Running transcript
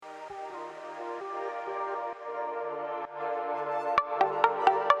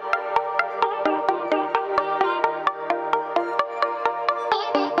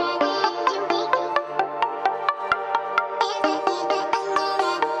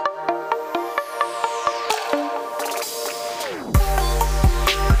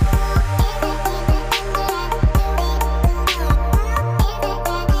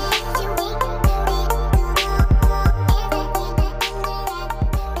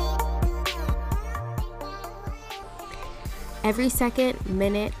Every second,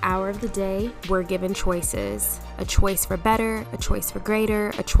 minute, hour of the day, we're given choices. A choice for better, a choice for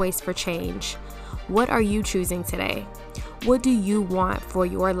greater, a choice for change. What are you choosing today? What do you want for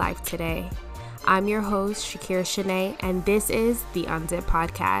your life today? I'm your host, Shakira Shanae, and this is the Unzip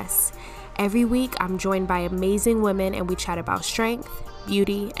Podcast. Every week, I'm joined by amazing women and we chat about strength,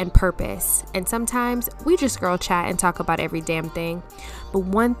 beauty, and purpose. And sometimes we just girl chat and talk about every damn thing. But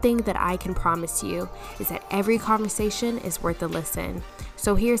one thing that I can promise you is that every conversation is worth a listen.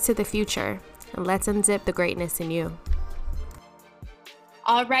 So here's to the future, and let's unzip the greatness in you.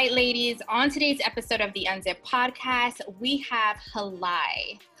 All right, ladies, on today's episode of the Unzip Podcast, we have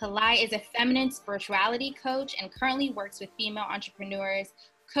Hilay. Hilay is a feminine spirituality coach and currently works with female entrepreneurs,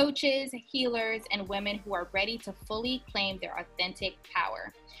 coaches, healers, and women who are ready to fully claim their authentic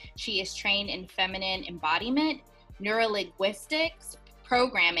power. She is trained in feminine embodiment, neurolinguistics,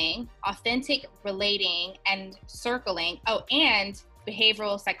 programming, authentic relating, and circling, and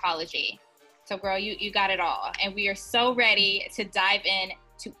behavioral psychology. So girl, you got it all. And we are so ready to dive in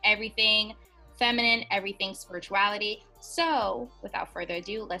to everything feminine, everything spirituality. So without further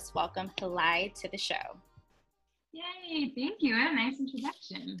ado, let's welcome Hilay to the show. Yay, thank you. What a nice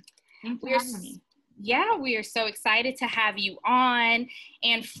introduction. Thanks for having me. Yeah, we are so excited to have you on.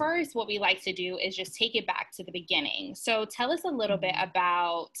 And first, what we like to do is just take it back to the beginning. So tell us a little bit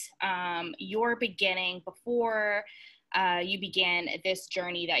about your beginning before you began this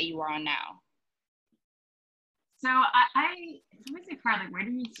journey that you are on now. So it's always like hard, like where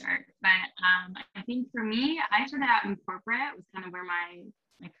do you start? But I think for me, I started out in corporate. It was kind of where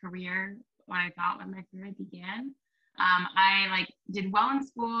my career, what I thought when my career began. I did well in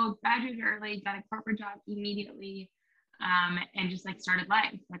school, graduated early, got a corporate job immediately, and just started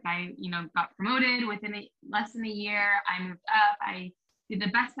life. I got promoted within less than a year. I moved up. I did the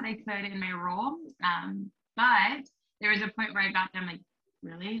best that I could in my role. But there was a point where I got them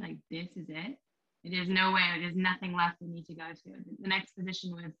really, this is it. There's no way. There's nothing left for me to go to. The next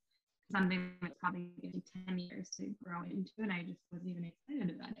position was something that's probably going to take 10 years to grow into, and I just wasn't even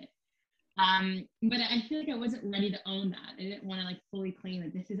excited about it. But I feel like I wasn't ready to own that. I didn't want to fully claim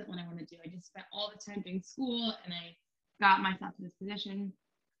that this isn't what I want to do. I just spent all the time doing school and I got myself to this position.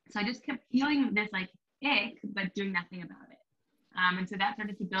 So I just kept feeling this ick, but doing nothing about it. And so that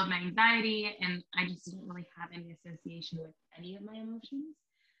started to build my anxiety, and I just didn't really have any association with any of my emotions.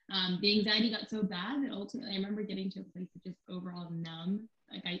 The anxiety got so bad that ultimately I remember getting to a place of just overall numb.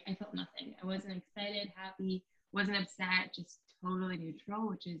 I felt nothing. I wasn't excited, happy, wasn't upset, just totally neutral,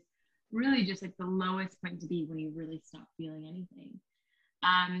 which is really just the lowest point to be when you really stop feeling anything.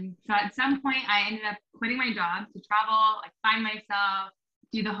 So at some point I ended up quitting my job to travel, find myself,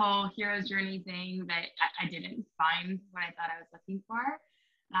 do the whole hero's journey thing that I didn't find what I thought I was looking for.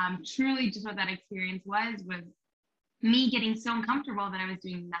 Truly just what that experience was me getting so uncomfortable that I was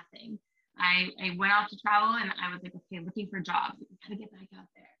doing nothing. I went off to travel and I was okay, looking for jobs. I gotta get back out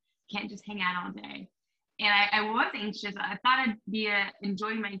there. Can't just hang out all day. And I was anxious. I thought I'd be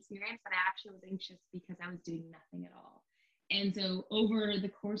enjoying my experience, but I actually was anxious because I was doing nothing at all. And so over the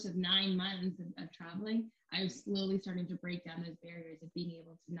course of 9 months of traveling, I was slowly starting to break down those barriers of being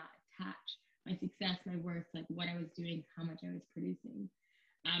able to not attach my success, my worth, what I was doing, how much I was producing.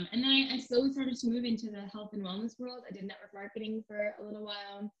 And then I slowly started to move into the health and wellness world. I did network marketing for a little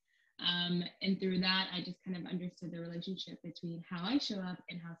while. And through that, I just kind of understood the relationship between how I show up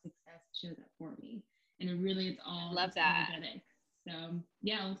and how success shows up for me. And it really is all energetic. So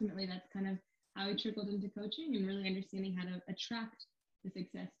yeah, ultimately that's kind of how I trickled into coaching and really understanding how to attract the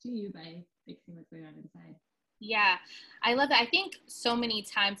success to you by fixing what's going on inside. Yeah, I love that. I think so many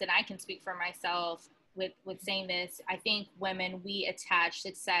times, and I can speak for myself with saying this, I think women, we attach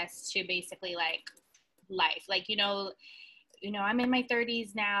success to basically life. I'm in my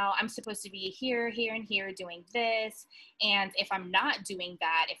 30s now. I'm supposed to be here, and here doing this. And if I'm not doing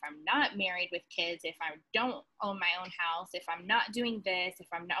that, if I'm not married with kids, if I don't own my own house, if I'm not doing this, if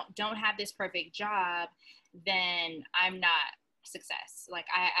don't have this perfect job, then I'm not success.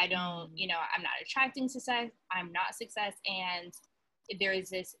 I don't, I'm not attracting success. I'm not success. And there is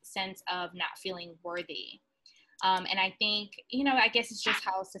this sense of not feeling worthy. And I think, I guess it's just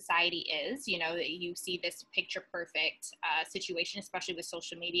how society is, that you see this picture perfect situation, especially with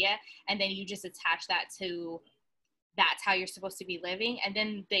social media. And then you just attach that to that's how you're supposed to be living. And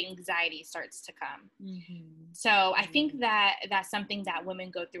then the anxiety starts to come. Mm-hmm. So I think that that's something that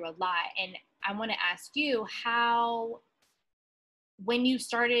women go through a lot. And I want to ask you when you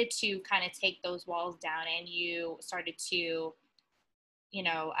started to kind of take those walls down and you started to,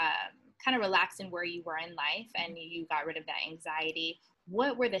 kind of relax in where you were in life and you got rid of that anxiety,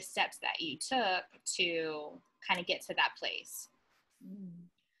 what were the steps that you took to kind of get to that place?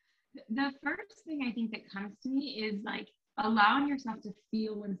 The first thing I think that comes to me is like allowing yourself to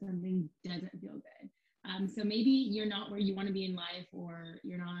feel when something doesn't feel good. So maybe you're not where you want to be in life, or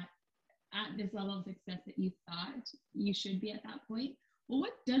you're not at this level of success that you thought you should be at that point. Well,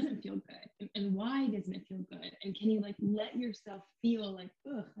 what doesn't feel good, and why doesn't it feel good? And can you like let yourself feel like,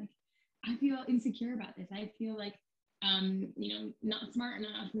 ugh, like I feel insecure about this. I feel like, not smart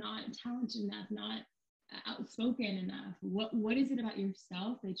enough, not talented enough, not outspoken enough. What is it about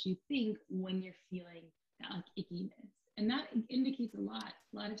yourself that you think when you're feeling that like ickiness? And that indicates a lot.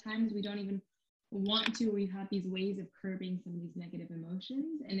 A lot of times we don't even want to, or we have these ways of curbing some of these negative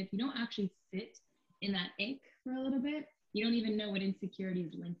emotions. And if you don't actually sit in that ick for a little bit, you don't even know what insecurity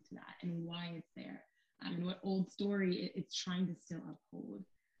is linked to that and why it's there, and what old story it's trying to still uphold.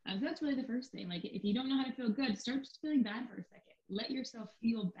 So that's really the first thing. Like, if you don't know how to feel good, start just feeling bad for a second. Let yourself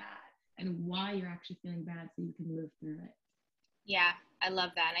feel bad and why you're actually feeling bad so you can move through it. Yeah, I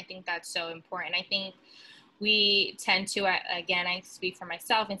love that. And I think that's so important. I think we tend to, again, I speak for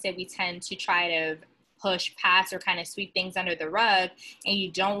myself and say we tend to try to push past or kind of sweep things under the rug, and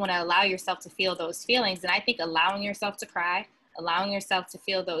you don't want to allow yourself to feel those feelings. And I think allowing yourself to cry, allowing yourself to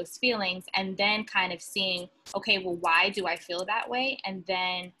feel those feelings, and then kind of seeing, okay, well, why do I feel that way? And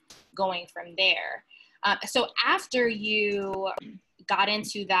then going from there. So after you got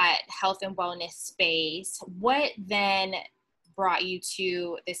into that health and wellness space, what then brought you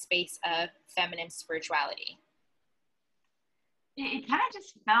to the space of feminine spirituality? It kind of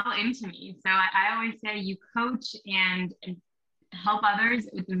just fell into me. So I always say you coach and help others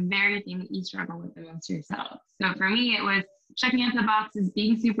with the very thing that you struggle with the most yourself. So for me, it was checking out the boxes,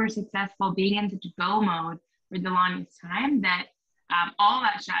 being super successful, being in such go mode for the longest time that all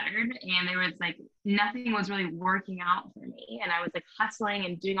that shattered, and there was like nothing was really working out for me, and I was like hustling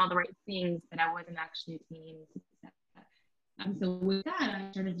and doing all the right things, but I wasn't actually attaining success. So with that,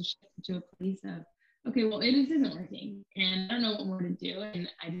 I started to shift to a place of, okay, well, it just isn't working, and I don't know what more to do, and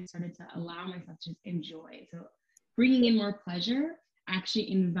I just started to allow myself to just enjoy. So bringing in more pleasure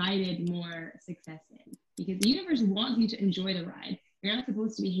actually invited more success in, because the universe wants you to enjoy the ride. You're not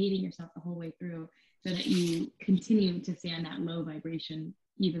supposed to be hating yourself the whole way through, so that you continue to stay on that low vibration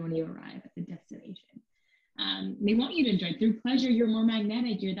even when you arrive at the destination. They want you to enjoy. Through pleasure, you're more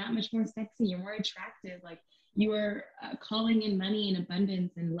magnetic, you're that much more sexy, you're more attractive. Like, you are calling in money and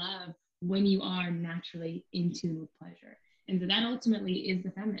abundance and love when you are naturally in tune with pleasure. And so that ultimately is the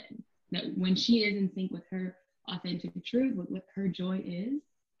feminine, that when she is in sync with her authentic truth, with what her joy is,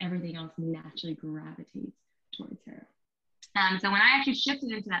 everything else naturally gravitates towards her. So when I actually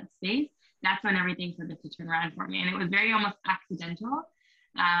shifted into that space, that's when everything started to turn around for me. And it was very almost accidental,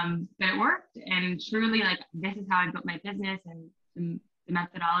 but it worked. And truly, like, this is how I built my business and the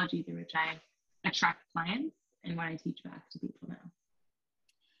methodology through which I attract clients and what I teach back to people now.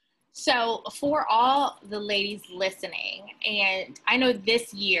 So for all the ladies listening, and I know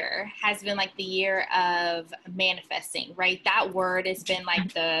this year has been like the year of manifesting, right? That word has been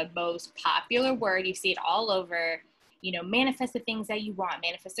like the most popular word. You see it all over, manifest the things that you want,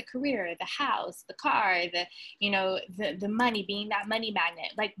 manifest a career, the house, the car, the money, being that money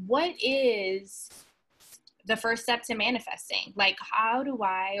magnet. Like, what is the first step to manifesting? Like, how do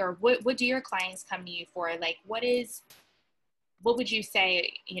I, or what do your clients come to you for? Like, what would you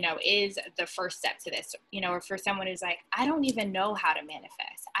say, is the first step to this, or for someone who's like, I don't even know how to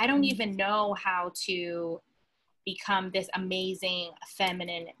manifest. I don't even know how to become this amazing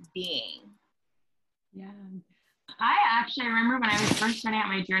feminine being. Yeah. I remember when I was first starting out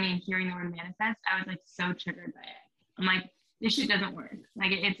my journey and hearing the word manifest, I was like so triggered by it. I'm like, this shit doesn't work.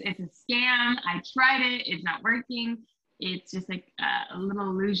 Like, it's a scam. I tried it. It's not working. It's just like a little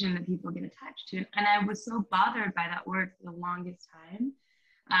illusion that people get attached to. And I was so bothered by that word for the longest time,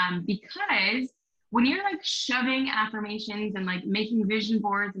 because when you're like shoving affirmations and like making vision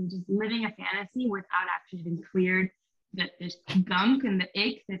boards and just living a fantasy without actually having cleared this gunk and the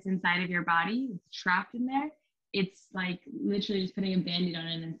ache that's inside of your body, it's trapped in there, it's like literally just putting a Band-Aid on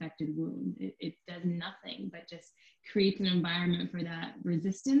an infected wound. It does nothing but just creates an environment for that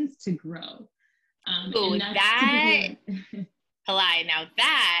resistance to grow. Ooh, that, Hilay, now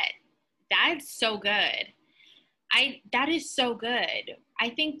that's so good. That is so good. I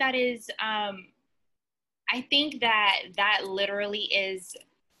think that is, I think that literally is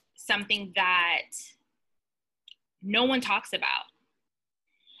something that no one talks about.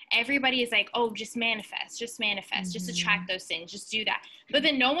 Everybody is like, oh, just manifest, just attract those things, just do that. But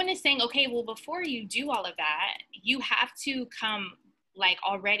then no one is saying, okay, well, before you do all of that, you have to come like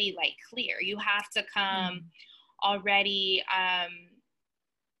already like clear. You have to come already,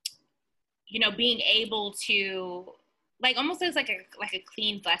 being able to, like, almost as like a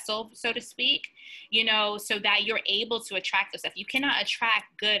clean vessel, so to speak, so that you're able to attract those stuff. You cannot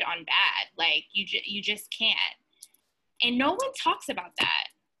attract good on bad. Like, you just can't. And no one talks about that.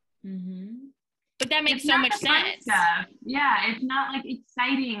 Mm-hmm. But that makes so much sense. Stuff. Yeah, it's not like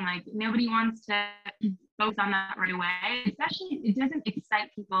exciting. Like, nobody wants to focus on that right away. Especially, it doesn't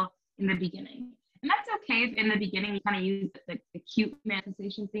excite people in the beginning. And that's okay if in the beginning you kind of use the cute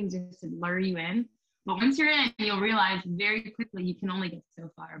manifestation things just to lure you in. But once you're in, you'll realize very quickly you can only get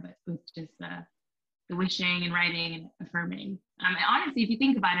so far, but with just the wishing and writing and affirming. And honestly, if you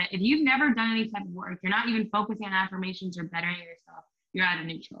think about it, if you've never done any type of work, you're not even focusing on affirmations or bettering yourself, you're out of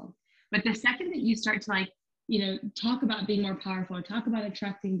neutral. But the second that you start to, like, talk about being more powerful, or talk about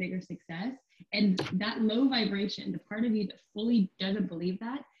attracting bigger success, and that low vibration, the part of you that fully doesn't believe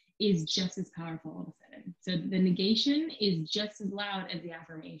that, is just as powerful all of a sudden. So the negation is just as loud as the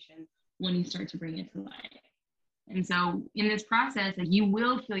affirmation when you start to bring it to light. And so in this process, like, you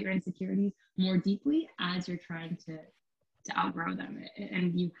will feel your insecurities more deeply as you're trying to outgrow them,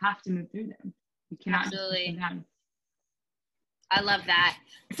 and you have to move through them. You cannot just push them down. I love that.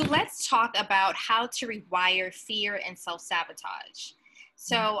 So let's talk about how to rewire fear and self-sabotage.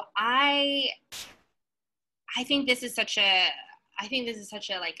 So I think this is such a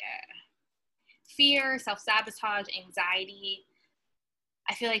like a fear, self-sabotage, anxiety.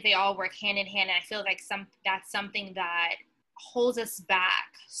 I feel like they all work hand in hand, and I feel like that's something that holds us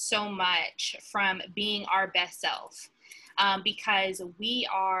back so much from being our best self. Because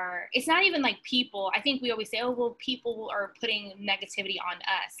it's not even like people, I think we always say, oh, well, people are putting negativity on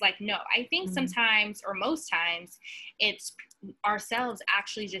us. Like, no, I think sometimes, or most times, it's ourselves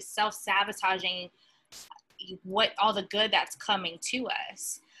actually just self-sabotaging what all the good that's coming to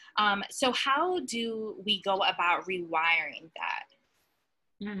us. So how do we go about rewiring that?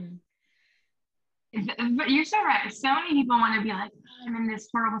 But you're so right. So many people want to be like, oh, I'm in this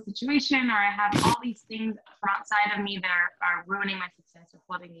horrible situation, or I have all these things from outside of me that are ruining my success or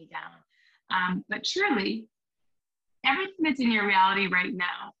holding me down. But truly, everything that's in your reality right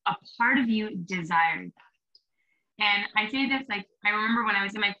now, a part of you desired that. And I say this, like, I remember when I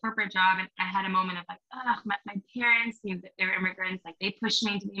was in my corporate job, and I had a moment of like, oh, my parents, they're immigrants, like, they pushed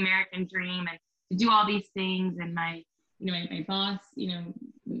me into the American dream and to do all these things. And my boss,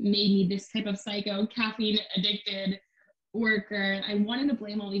 made me this type of psycho, caffeine addicted worker. I wanted to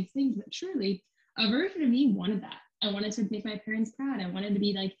blame all these things, but truly, a version of me wanted that. I wanted to make my parents proud. I wanted to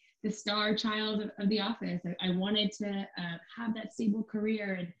be like the star child of the office. I wanted to have that stable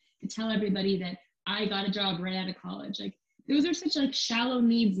career and to tell everybody that I got a job right out of college. Like, those are such like shallow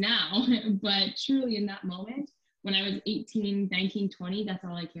needs now, but truly in that moment, when I was 18, 19, 20, that's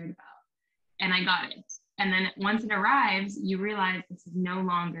all I cared about. And I got it. And then once it arrives, you realize this is no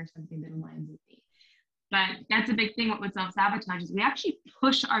longer something that aligns with me. But that's a big thing with self-sabotage, is we actually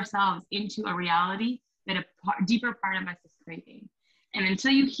push ourselves into a reality that a deeper part of us is craving. And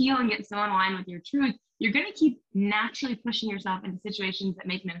until you heal and get so in line with your truth, you're going to keep naturally pushing yourself into situations that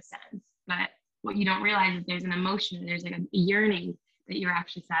make no sense. But what you don't realize is there's an emotion, there's like a yearning that you're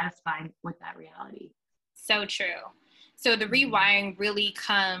actually satisfying with that reality. So true. So the rewiring really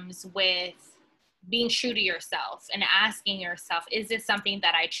comes with being true to yourself and asking yourself, is this something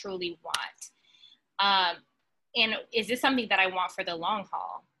that I truly want? And is this something that I want for the long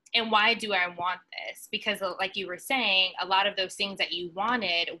haul? And why do I want this? Because like you were saying, a lot of those things that you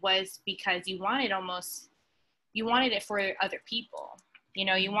wanted was because you wanted it for other people.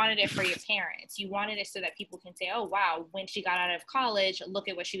 You wanted it for your parents. You wanted it so that people can say, oh, wow, when she got out of college, look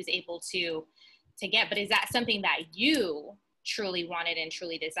at what she was able to get. But is that something that you truly wanted and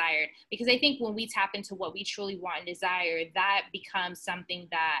truly desired? Because I think when we tap into what we truly want and desire, that becomes something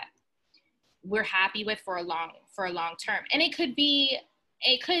that we're happy with for a long term. And it could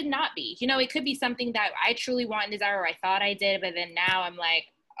not be, it could be something that I truly want and desire, or I thought I did, but then now I'm like,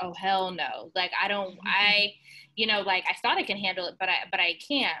 oh, hell no. Like, I thought I can handle it, but I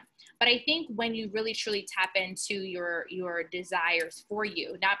can't. But I think when you really truly tap into your desires for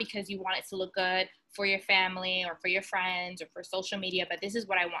you, not because you want it to look good for your family or for your friends or for social media, but this is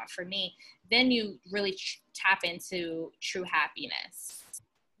what I want for me, then you really tap into true happiness.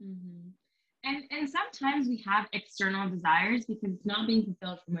 Mm-hmm. And sometimes we have external desires because it's not being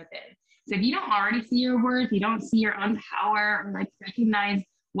fulfilled from within. So if you don't already see your worth, you don't see your own power, or like recognize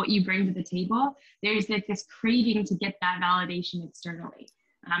what you bring to the table, there's like this craving to get that validation externally.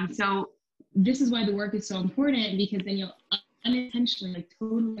 So this is why the work is so important, because then you'll unintentionally, like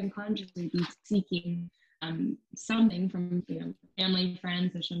totally unconsciously, be seeking something from family,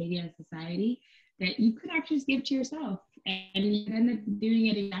 friends, social media, society, that you could actually just give to yourself, and you end up doing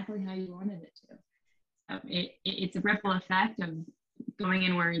it exactly how you wanted it to. So it's a ripple effect of going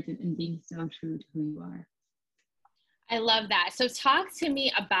inwards and being so true to who you are. I love that. So talk to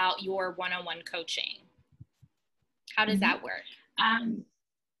me about your one-on-one coaching. How does that work? I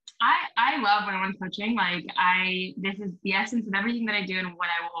love one-on-one coaching. Like this is the essence of everything that I do and what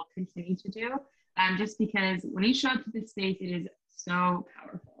I will continue to do. Just because when you show up to this space, it is so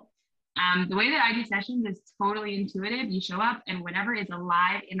powerful. The way that I do sessions is totally intuitive. You show up and whatever is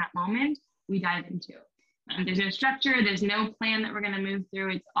alive in that moment, we dive into. There's no structure. There's no plan that we're going to move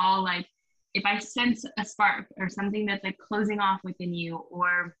through. It's all like, if I sense a spark or something that's like closing off within you,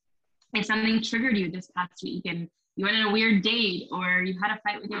 or if something triggered you this past week and you went on a weird date or you had a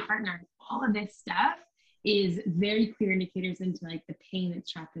fight with your partner, all of this stuff is very clear indicators into like the pain that's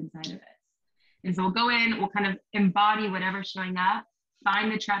trapped inside of it. And so we'll go in, we'll kind of embody whatever's showing up,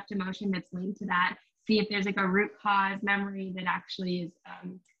 find the trapped emotion that's linked to that, see if there's like a root cause memory that actually is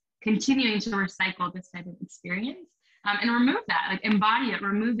continuing to recycle this type of experience, and remove that, like embody it,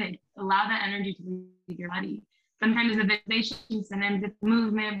 remove it, allow that energy to leave your body. Sometimes it's a visualization, sometimes it's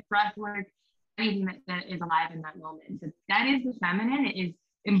movement, breath work, anything that is alive in that moment. So that is the feminine, it is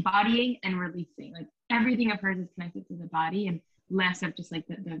embodying and releasing. Like everything of hers is connected to the body and less of just like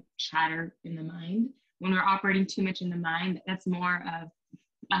the chatter in the mind. When we're operating too much in the mind, that's more of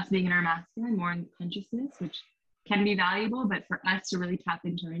us being in our masculine, more in consciousness, which can be valuable, but for us to really tap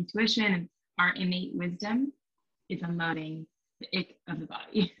into our intuition and our innate wisdom, it's unloading the ick of the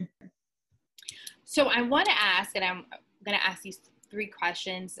body. So I want to ask, and I'm going to ask these 3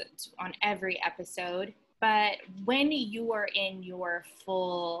 questions on every episode, but when you are in your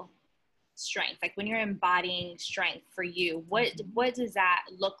full strength, like when you're embodying strength for you, what does that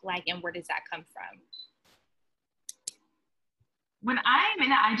look like and where does that come from? When I'm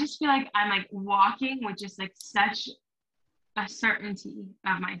in it, I just feel like I'm like walking with just like such a certainty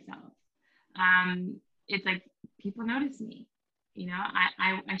of myself. It's like people notice me, you know,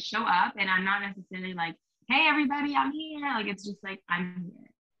 I show up and I'm not necessarily like, hey, everybody, I'm here. Like, it's just like, I'm here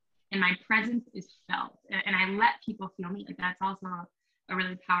and my presence is felt and I let people feel me. Like that's also a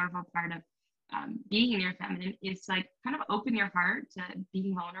really powerful part of being in your feminine, is to like kind of open your heart to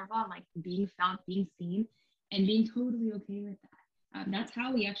being vulnerable, like being felt, being seen, and being totally okay with that. That's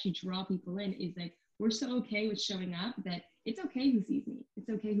how we actually draw people in, is like, we're so okay with showing up that it's okay who sees me. It's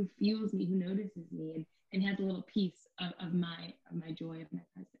okay who feels me, who notices me, and has a little piece of my joy, of my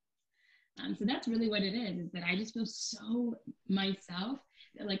presence. So that's really what it is that I just feel so myself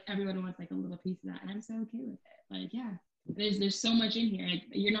that like everyone wants like a little piece of that. And I'm so okay with it. Like, yeah, there's so much in here. Like,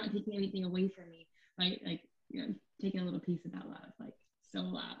 you're not taking anything away from me, right? Like, you know, taking a little piece of that love, like so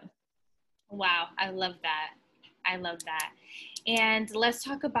loud. Wow. I love that. I love that. And let's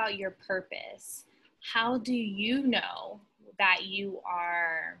talk about your purpose. How do you know that you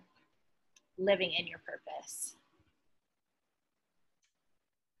are living in your purpose?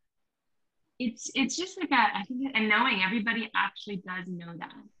 It's just like I think, and knowing everybody actually does know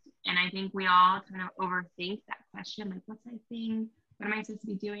that. And I think we all kind of overthink that question, like, what's my thing? What am I supposed to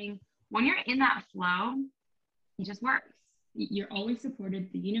be doing? When you're in that flow, it just works. You're always supported.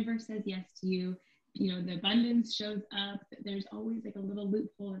 The universe says yes to you. You know, the abundance shows up. There's always like a little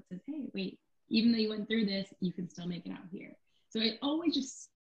loophole that says, hey, wait, even though you went through this, you can still make it out here. So it always just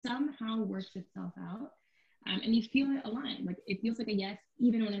somehow works itself out. And you feel it aligned. Like it feels like a yes,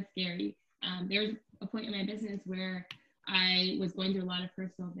 even when it's scary. There's a point in my business where I was going through a lot of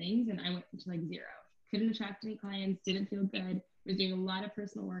personal things and I went to like 0. Couldn't attract any clients, didn't feel good, was doing a lot of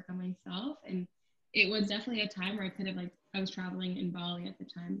personal work on myself. And it was definitely a time where I could have I was traveling in Bali at the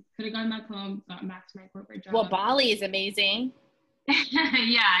time. Could have gone back home, gotten back to my corporate job. Well, Bali is amazing.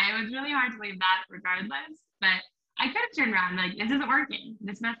 Yeah, it was really hard to leave that regardless. But I could have turned around like, this isn't working.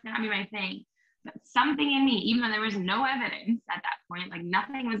 This must not be my thing. But something in me, even though there was no evidence at that point, like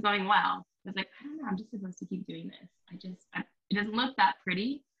nothing was going well, was like, I don't know, I'm just supposed to keep doing this. It doesn't look that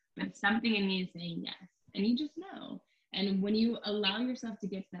pretty, but something in me is saying yes. And you just know. And when you allow yourself to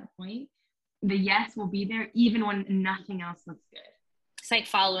get to that point, the yes will be there even when nothing else looks good. It's like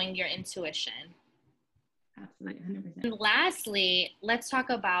following your intuition. Absolutely, 100%. And lastly, let's talk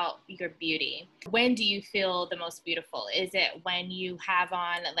about your beauty. When do you feel the most beautiful? Is it when you have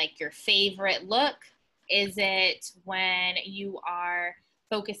on like your favorite look? Is it when you are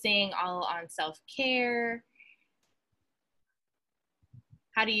focusing all on self-care?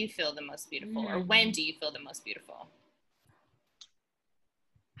 How do you feel the most beautiful? Or when do you feel the most beautiful?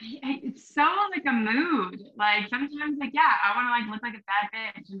 It's so like a mood. Like sometimes like, yeah, I want to like look like a bad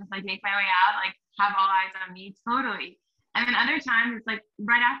bitch and just like make my way out, like have all eyes on me, totally. And then other times it's like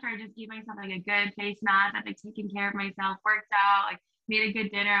right after I just give myself like a good face mask, I've like taken care of myself, worked out, like made a good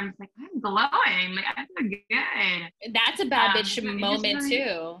dinner, I'm just like, I'm glowing. Like, I feel good. That's a bad bitch So moment really,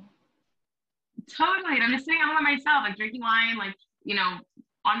 too. totally. And I'm just sitting at home by myself, like drinking wine, like, you know,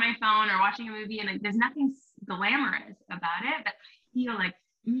 on my phone or watching a movie, and like there's nothing glamorous about it, but I feel like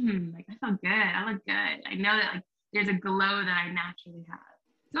I feel good. I look good. I know that like there's a glow that I naturally have.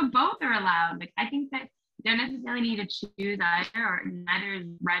 So both are allowed. Like I think that you don't necessarily need to choose either, or neither is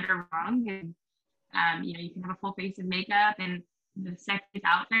right or wrong. And you know, you can have a full face of makeup and the sexiest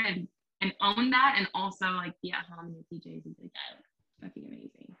outfit and own that, and also like be at home in your PJs and be like, that looks fucking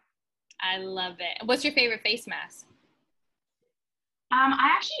amazing. I love it. What's your favorite face mask?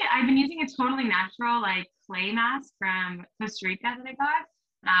 I've been using a totally natural like clay mask from Costa Rica that I got.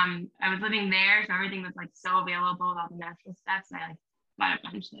 I was living there, so everything was like so available, all the natural stuff. So I like bought a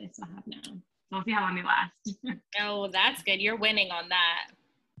bunch that I still have now. So we'll see how long they last. Oh, that's good. You're winning on that.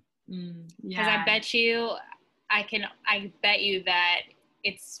 Because Yeah. I bet you that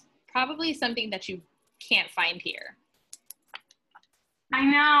it's probably something that you can't find here. I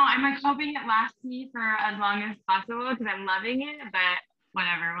know. I'm like hoping it lasts me for as long as possible because I'm loving it, but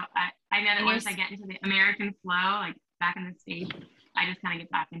whatever. I know that once I get into the American flow, like back in the States, I just kind of get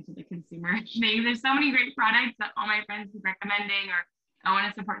back into the consumer thing. There's so many great products that all my friends keep recommending, or I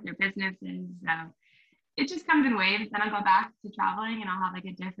want to support their businesses. So it just comes in waves. Then I'll go back to traveling and I'll have like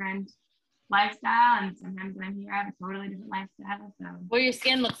a different lifestyle. And sometimes when I'm here, I have a totally different lifestyle. So well, your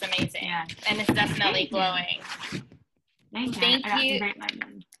skin looks amazing. Yeah. And it's definitely glowing. Thank you. Great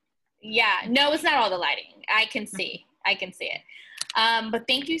lighting. Yeah, no, it's not all the lighting. I can see it. But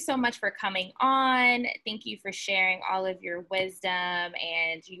thank you so much for coming on. Thank you for sharing all of your wisdom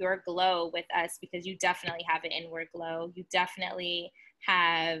and your glow with us, because you definitely have an inward glow. You definitely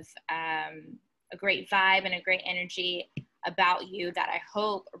have a great vibe and a great energy about you that I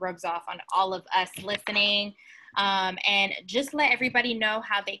hope rubs off on all of us listening. And just let everybody know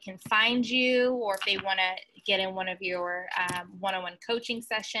how they can find you, or if they want to get in one of your one-on-one coaching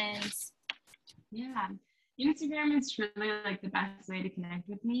sessions. Yeah, Instagram is truly like the best way to connect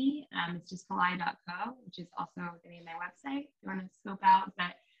with me. It's just hilay.co, which is also the name of my website if you want to scope out.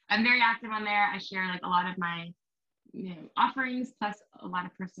 But I'm very active on there. I share like a lot of my offerings, plus a lot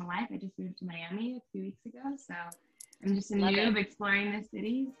of personal life. I just moved to Miami a few weeks ago, so I'm just a noob exploring the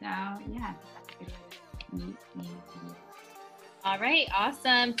city. So yeah, that's a good way to meet me. All right,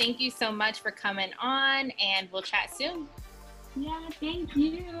 awesome. Thank you so much for coming on, and we'll chat soon. Yeah, thank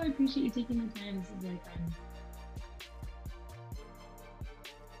you. I appreciate you taking the time. This is really fun.